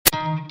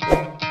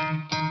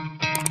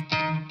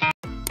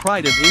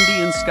pride of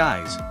Indian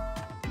skies.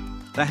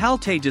 The HAL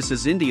Tejas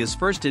is India's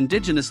first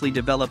indigenously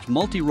developed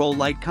multi-role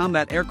light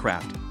combat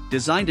aircraft,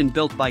 designed and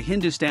built by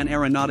Hindustan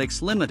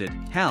Aeronautics Limited,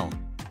 HAL.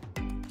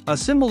 A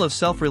symbol of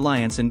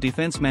self-reliance in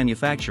defense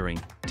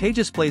manufacturing,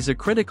 Tejas plays a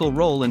critical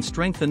role in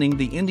strengthening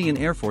the Indian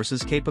Air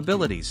Force's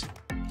capabilities.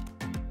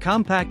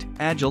 Compact,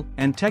 agile,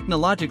 and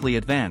technologically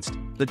advanced,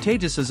 the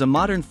Tejas is a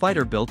modern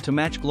fighter built to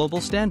match global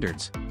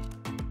standards.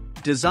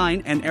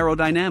 Design and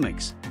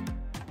aerodynamics.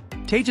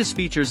 Tejas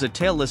features a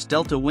tailless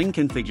delta wing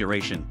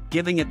configuration,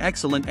 giving it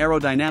excellent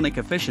aerodynamic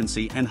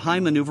efficiency and high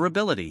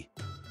maneuverability.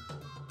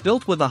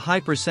 Built with a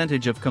high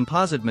percentage of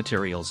composite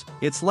materials,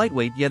 it's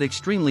lightweight yet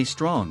extremely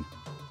strong.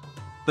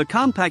 The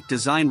compact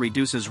design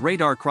reduces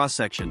radar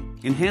cross-section,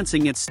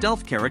 enhancing its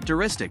stealth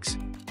characteristics.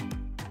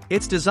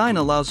 Its design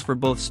allows for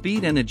both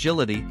speed and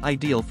agility,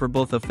 ideal for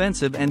both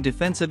offensive and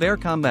defensive air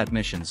combat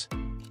missions.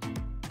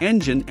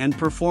 Engine and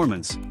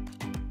performance.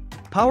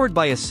 Powered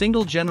by a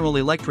single General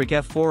Electric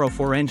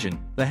F404 engine,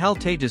 the HAL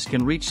Tejas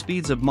can reach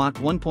speeds of Mach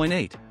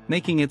 1.8,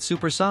 making it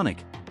supersonic.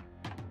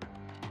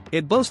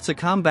 It boasts a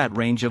combat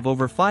range of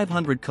over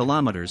 500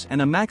 kilometers and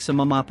a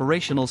maximum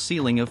operational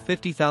ceiling of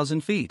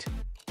 50,000 feet.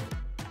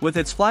 With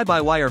its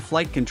fly-by-wire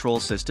flight control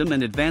system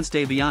and advanced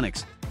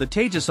avionics, the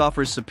Tejas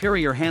offers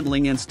superior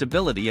handling and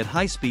stability at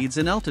high speeds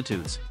and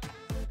altitudes.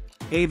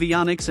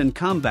 Avionics and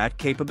combat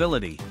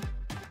capability.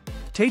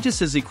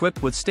 Tejas is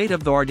equipped with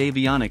state-of-the-art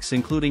avionics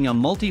including a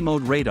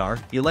multi-mode radar,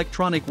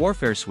 electronic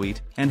warfare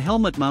suite, and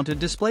helmet-mounted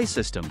display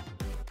system.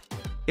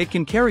 It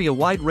can carry a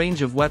wide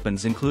range of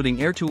weapons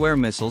including air-to-air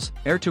missiles,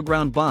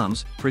 air-to-ground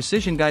bombs,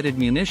 precision-guided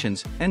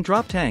munitions, and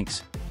drop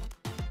tanks.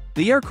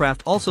 The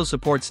aircraft also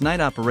supports night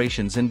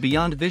operations and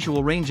beyond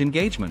visual range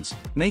engagements,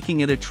 making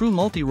it a true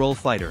multi-role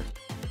fighter.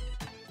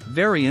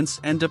 Variants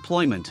and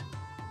deployment.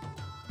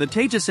 The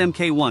Tejas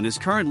Mk1 is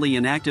currently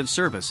in active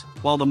service,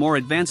 while the more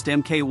advanced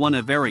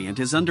Mk1A variant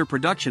is under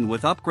production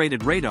with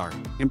upgraded radar,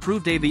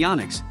 improved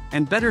avionics,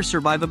 and better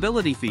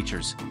survivability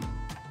features.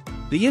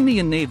 The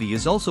Indian Navy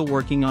is also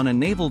working on a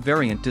naval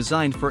variant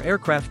designed for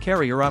aircraft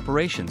carrier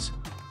operations.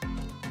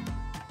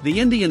 The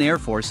Indian Air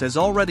Force has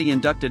already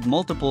inducted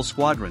multiple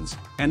squadrons,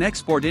 and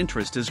export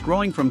interest is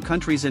growing from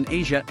countries in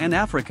Asia and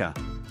Africa.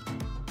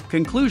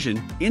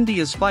 Conclusion: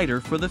 India's fighter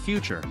for the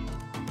future.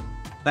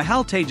 The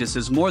HAL Tejas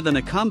is more than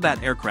a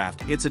combat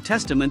aircraft, it's a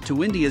testament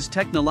to India's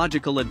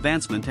technological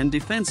advancement and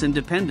defense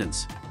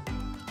independence.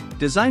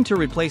 Designed to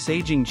replace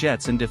aging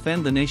jets and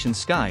defend the nation's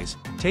skies,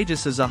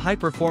 Tejas is a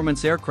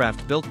high-performance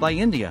aircraft built by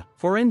India,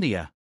 for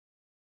India.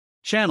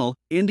 Channel: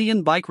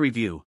 Indian Bike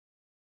Review.